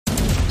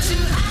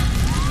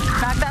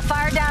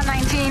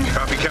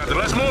Captain.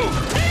 Let's move.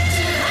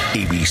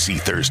 ABC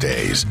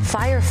Thursdays.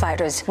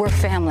 Firefighters, we're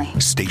family.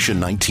 Station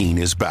 19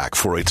 is back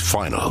for its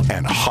final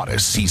and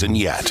hottest season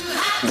yet.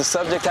 The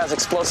subject has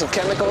explosive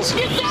chemicals.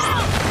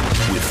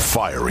 With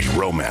fiery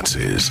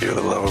romances. You're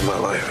the love of my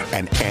life.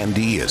 And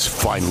Andy is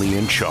finally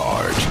in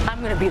charge. I'm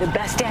going to be the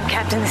best damn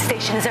captain the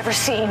station has ever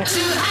seen.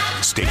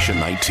 Station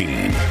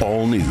 19.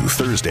 All new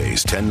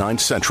Thursdays, 10/9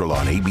 Central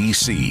on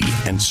ABC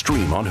and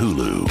stream on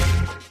Hulu.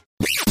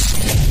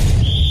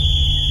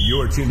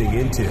 You're tuning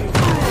into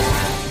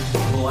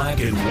Black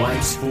and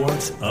White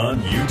Sports on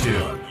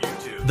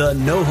YouTube. The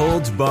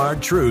no-holds-barred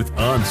truth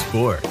on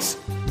sports.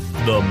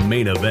 The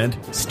main event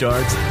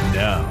starts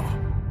now.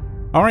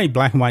 All right,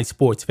 Black and White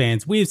sports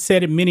fans, we've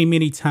said it many,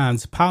 many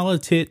times.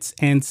 Politics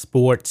and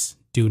sports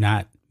do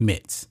not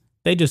mix.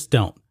 They just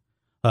don't.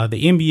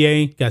 The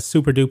NBA got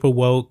super duper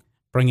woke,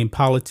 bringing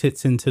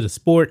politics into the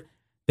sport.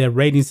 Their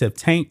ratings have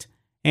tanked.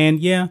 And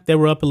yeah, they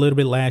were up a little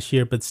bit last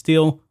year, but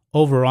still,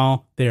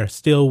 overall, they're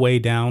still way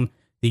down.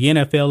 The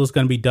NFL is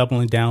going to be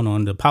doubling down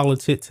on the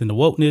politics and the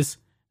wokeness.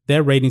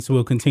 Their ratings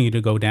will continue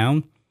to go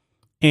down.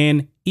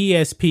 And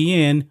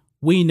ESPN,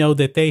 we know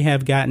that they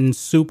have gotten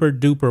super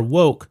duper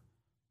woke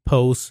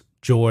post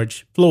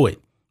George Floyd.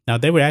 Now,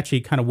 they were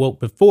actually kind of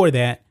woke before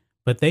that,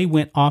 but they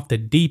went off the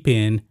deep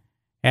end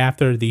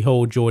after the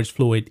whole George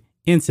Floyd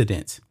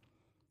incident.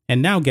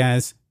 And now,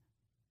 guys,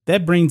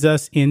 that brings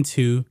us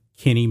into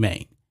Kenny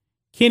Mayne.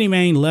 Kenny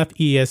Mayne left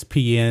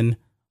ESPN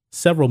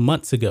several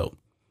months ago.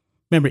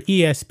 Remember,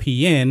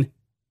 ESPN,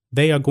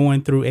 they are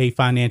going through a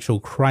financial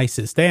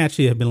crisis. They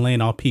actually have been laying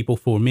off people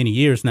for many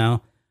years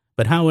now.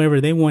 But however,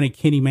 they wanted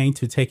Kenny Mayne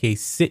to take a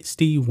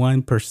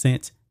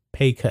 61%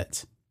 pay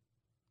cut.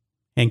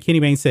 And Kenny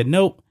Mayne said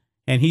nope,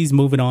 and he's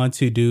moving on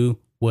to do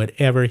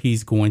whatever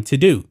he's going to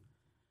do.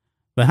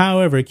 But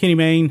however, Kenny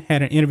Mayne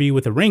had an interview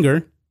with The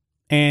Ringer,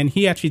 and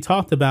he actually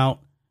talked about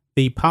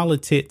the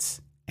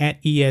politics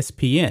at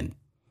ESPN.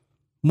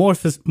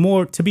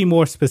 To be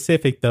more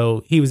specific,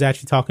 though, he was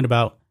actually talking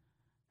about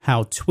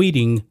how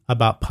tweeting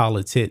about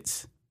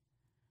politics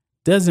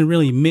doesn't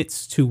really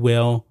mix too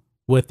well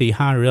with the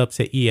higher ups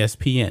at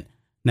ESPN.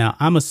 Now,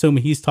 I'm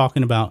assuming he's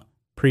talking about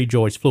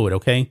pre-George Floyd,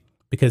 okay?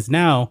 Because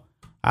now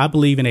I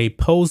believe in a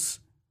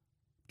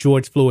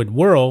post-George Floyd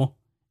world,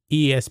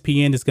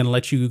 ESPN is going to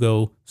let you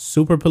go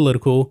super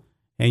political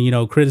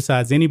and,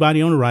 criticize anybody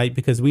on the right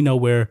because we know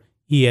where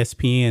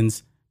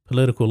ESPN's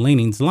political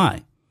leanings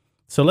lie.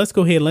 So let's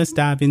go ahead. Let's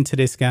dive into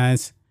this,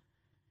 guys.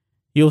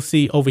 You'll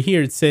see over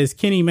here, it says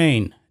Kenny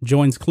Mayne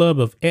joins club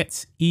of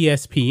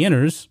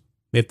ex-ESPNers,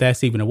 if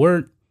that's even a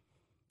word,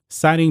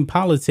 citing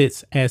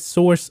politics as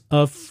source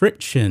of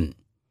friction.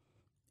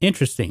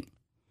 Interesting.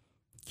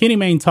 Kenny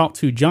Mayne talked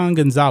to John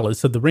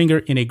Gonzalez of The Ringer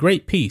in a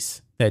great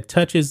piece that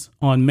touches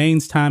on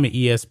Mayne's time at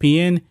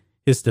ESPN,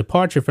 his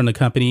departure from the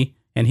company,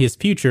 and his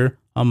future,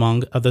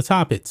 among other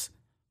topics.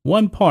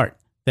 One part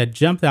that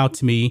jumped out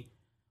to me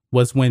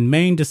was when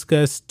Mayne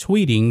discussed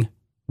tweeting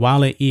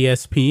while at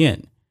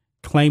ESPN,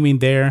 claiming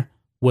there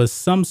was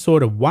some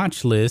sort of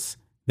watch list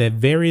that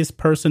various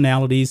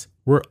personalities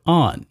were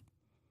on.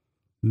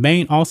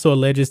 Mayne also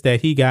alleges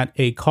that he got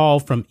a call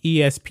from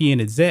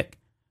ESPN exec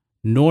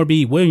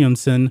Norby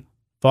Williamson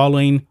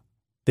following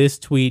this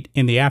tweet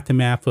in the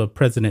aftermath of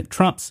President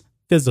Trump's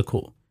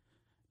physical.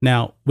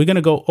 Now, we're going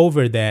to go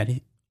over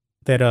that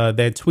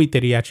tweet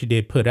that he actually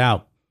did put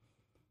out.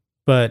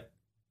 But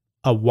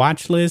a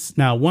watch list,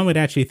 now one would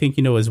actually think,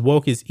 as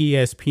woke as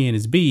ESPN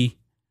is be,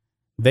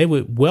 they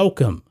would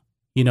welcome,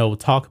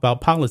 talk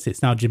about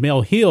politics. Now,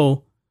 Jemele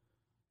Hill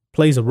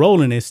plays a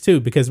role in this too,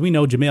 because we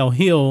know Jemele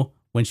Hill,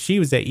 when she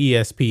was at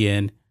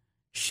ESPN,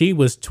 she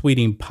was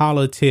tweeting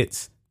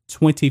politics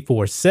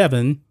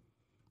 24/7.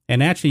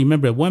 And actually,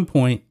 remember at one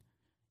point,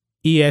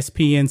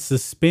 ESPN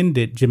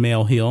suspended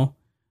Jemele Hill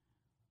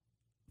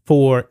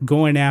for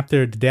going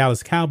after the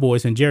Dallas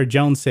Cowboys. And Jerry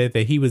Jones said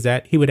that he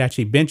would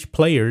actually bench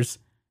players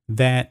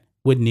that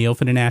would kneel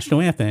for the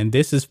national anthem. And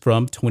this is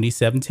from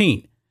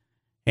 2017.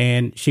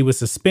 And she was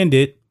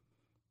suspended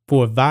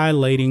for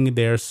violating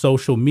their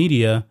social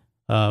media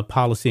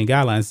policy and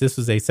guidelines. This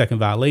was a second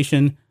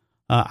violation.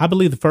 I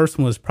believe the first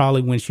one was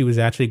probably when she was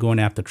actually going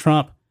after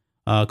Trump,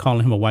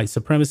 calling him a white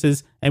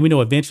supremacist. And we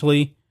know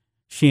eventually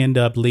she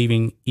ended up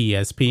leaving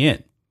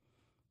ESPN.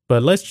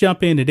 But let's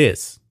jump into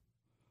this.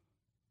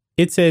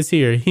 It says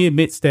here, he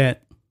admits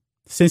that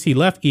since he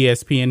left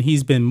ESPN,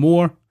 he's been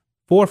more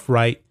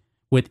forthright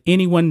with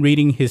anyone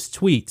reading his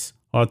tweets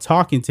or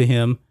talking to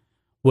him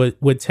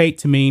would take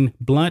to mean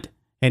blunt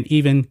and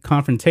even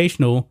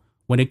confrontational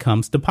when it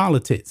comes to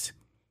politics.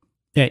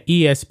 At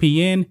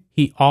ESPN,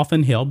 he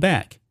often held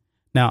back.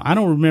 Now, I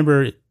don't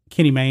remember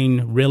Kenny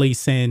Mayne really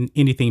saying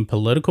anything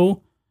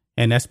political,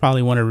 and that's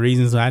probably one of the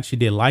reasons I actually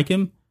did like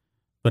him.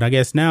 But I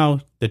guess now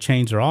the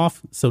chains are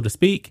off, so to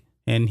speak,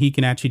 and he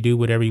can actually do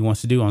whatever he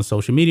wants to do on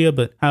social media.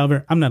 But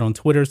however, I'm not on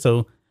Twitter,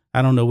 so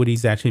I don't know what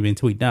he's actually been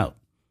tweeting out.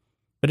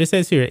 But it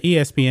says here at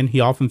ESPN, he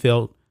often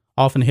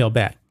held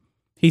back.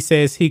 He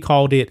says he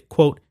called it,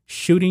 quote,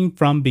 shooting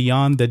from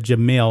beyond the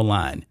Jemele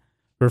line,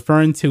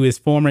 referring to his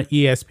former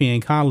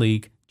ESPN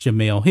colleague,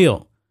 Jemele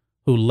Hill,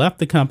 who left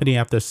the company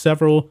after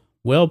several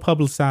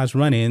well-publicized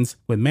run-ins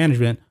with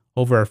management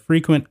over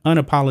frequent,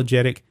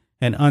 unapologetic,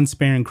 and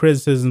unsparing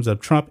criticisms of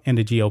Trump and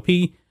the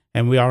GOP.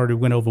 And we already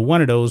went over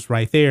one of those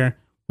right there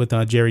with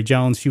Jerry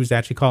Jones. She was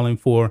actually calling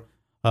for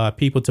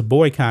people to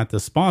boycott the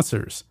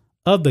sponsors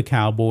of the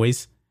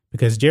Cowboys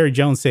because Jerry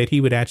Jones said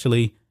he would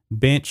actually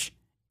bench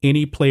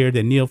any player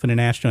that kneeled for the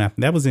national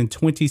anthem. That was in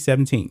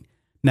 2017.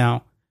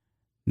 Now,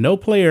 no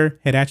player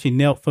had actually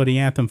knelt for the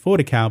anthem for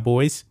the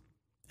Cowboys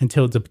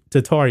until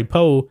Datari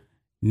Poe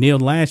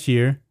kneeled last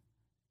year.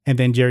 And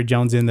then Jerry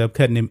Jones ended up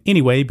cutting him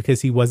anyway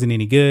because he wasn't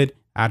any good,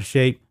 out of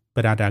shape,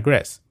 but I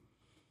digress.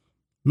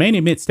 Maine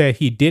admits that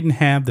he didn't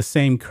have the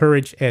same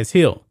courage as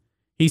Hill.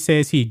 He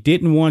says he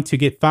didn't want to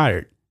get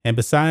fired. And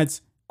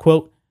besides,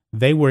 quote,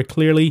 they were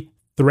clearly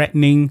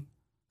threatening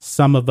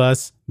some of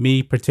us,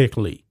 me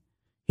particularly.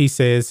 He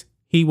says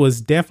he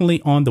was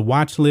definitely on the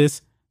watch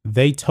list.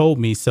 They told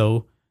me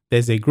so.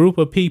 There's a group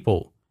of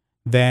people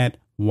that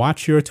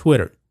watch your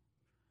Twitter.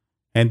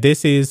 And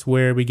this is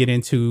where we get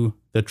into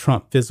the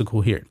Trump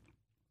physical here.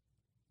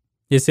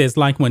 It says,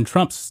 like when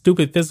Trump's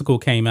stupid physical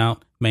came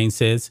out, Maine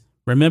says,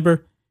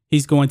 remember,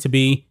 he's going to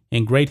be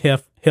in great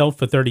health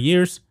for 30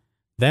 years.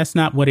 That's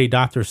not what a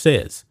doctor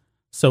says.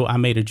 So I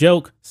made a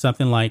joke,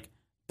 something like,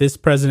 this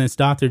president's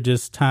doctor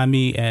just timed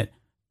me at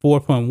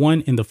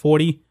 4.1 in the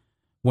 40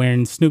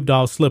 wearing Snoop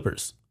Dogg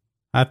slippers.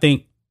 I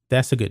think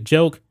that's a good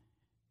joke.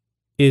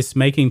 It's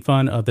making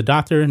fun of the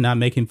doctor, not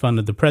making fun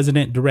of the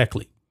president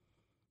directly.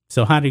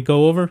 So how did it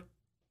go over?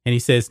 And he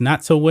says,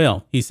 not so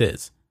well. He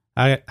says,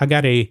 I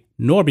got a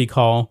Norby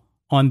call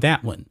on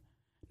that one.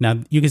 Now,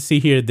 you can see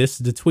here, this is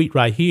the tweet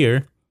right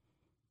here.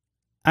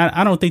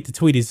 I don't think the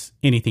tweet is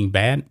anything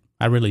bad.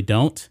 I really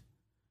don't.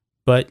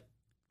 But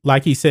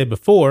like he said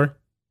before,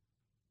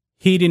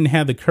 he didn't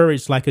have the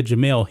courage like a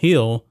Jemele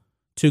Hill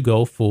to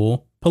go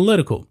full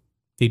political.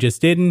 He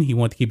just didn't. He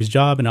wanted to keep his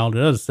job and all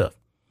the other stuff.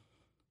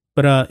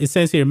 But it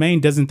says here,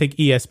 Maine doesn't think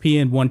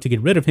ESPN wanted to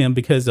get rid of him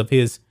because of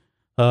his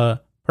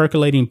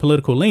percolating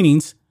political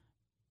leanings,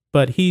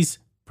 but he's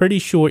pretty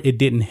sure it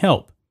didn't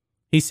help.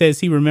 He says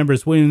he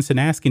remembers Williamson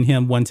asking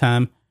him one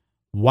time,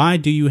 why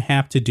do you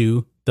have to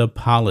do the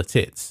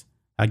politics?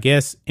 I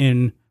guess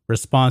in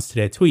response to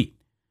that tweet.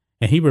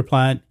 And he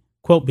replied,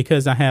 quote,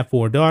 because I have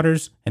 4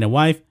 daughters and a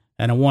wife,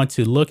 and I want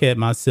to look at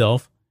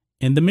myself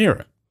in the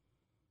mirror.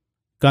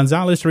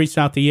 Gonzalez reached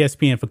out to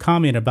ESPN for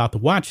comment about the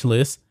watch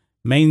list.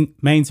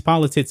 Maine's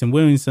politics and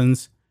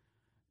Williamson's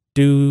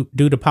due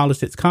to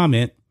politics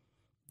comment.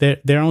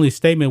 Their only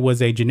statement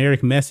was a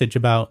generic message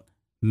about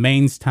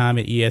Maine's time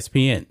at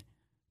ESPN.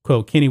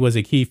 Quote, Kenny was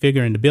a key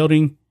figure in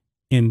building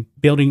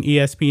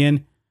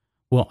ESPN.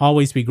 We'll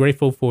always be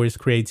grateful for his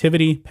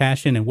creativity,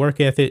 passion, and work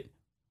ethic.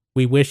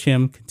 We wish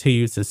him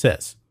continued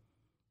success.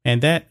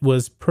 And that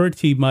was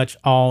pretty much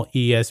all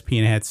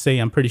ESPN had to say.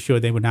 I'm pretty sure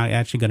they were not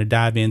actually going to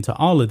dive into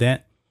all of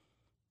that.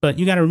 But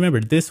you got to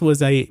remember, this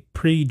was a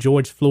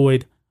pre-George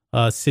Floyd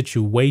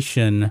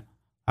situation,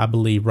 I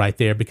believe, right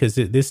there, because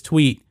this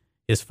tweet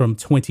is from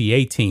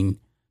 2018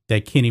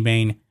 that Kenny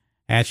Mayne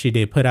actually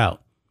did put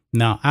out.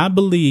 Now, I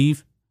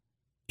believe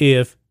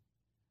if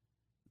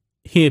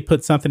he had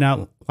put something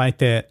out like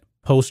that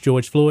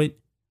post-George Floyd,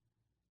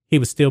 he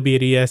would still be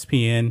at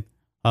ESPN.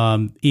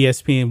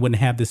 ESPN wouldn't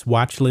have this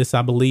watch list,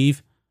 I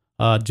believe.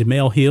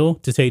 Jemele Hill,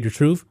 to tell you the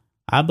truth,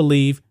 I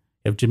believe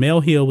if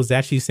Jemele Hill was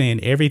actually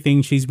saying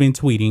everything she's been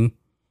tweeting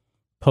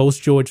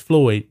post-George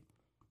Floyd,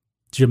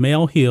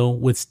 Jemele Hill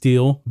would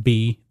still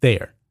be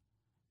there.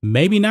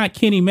 Maybe not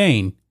Kenny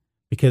Mayne,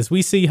 because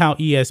we see how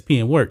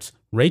ESPN works.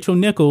 Rachel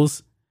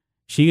Nichols,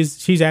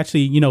 she's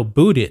actually,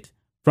 booted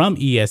from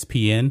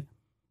ESPN,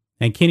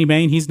 and Kenny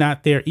Mayne, he's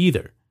not there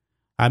either.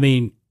 I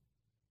mean,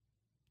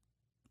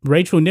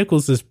 Rachel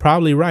Nichols is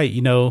probably right.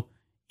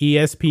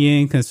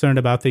 ESPN concerned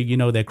about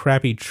their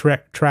crappy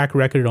track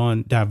record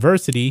on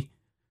diversity.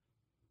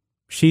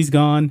 She's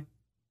gone.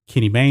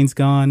 Kenny Mayne's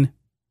gone.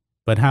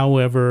 But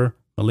however,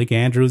 Malika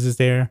Andrews is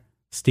there.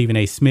 Stephen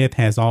A. Smith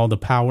has all the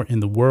power in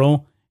the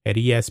world at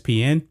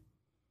ESPN.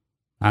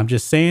 I'm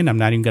just saying, I'm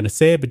not even going to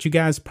say it, but you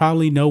guys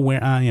probably know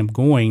where I am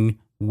going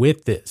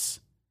with this.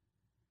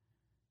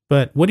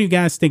 But what do you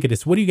guys think of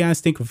this? What do you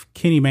guys think of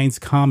Kenny Mayne's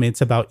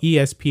comments about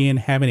ESPN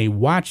having a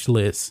watch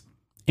list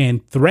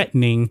and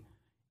threatening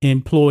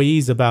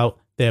employees about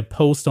their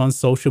posts on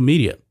social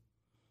media?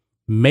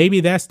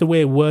 Maybe that's the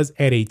way it was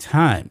at a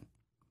time.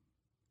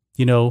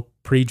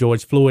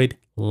 Pre-George Floyd,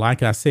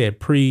 like I said,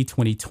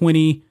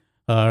 pre-2020,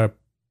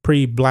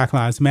 pre-Black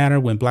Lives Matter,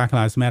 when Black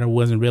Lives Matter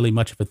wasn't really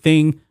much of a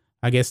thing.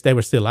 I guess they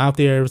were still out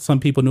there. Some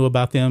people knew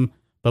about them,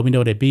 but we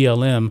know that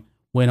BLM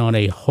went on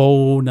a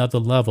whole nother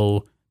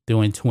level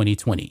during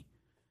 2020.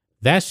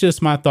 That's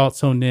just my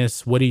thoughts on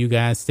this. What do you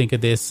guys think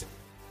of this?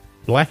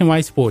 Black and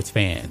white sports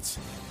fans,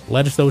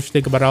 let us know what you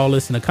think about all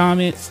this in the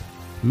comments.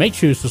 Make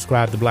sure you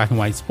subscribe to Black and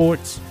White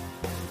Sports,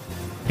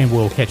 and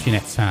we'll catch you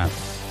next time.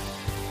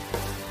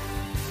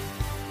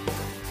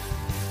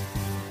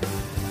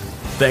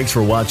 Thanks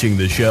for watching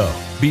the show.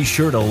 Be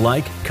sure to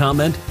like,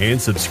 comment,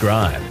 and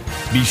subscribe.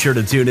 Be sure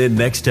to tune in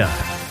next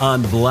time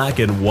on Black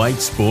and White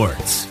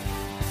Sports.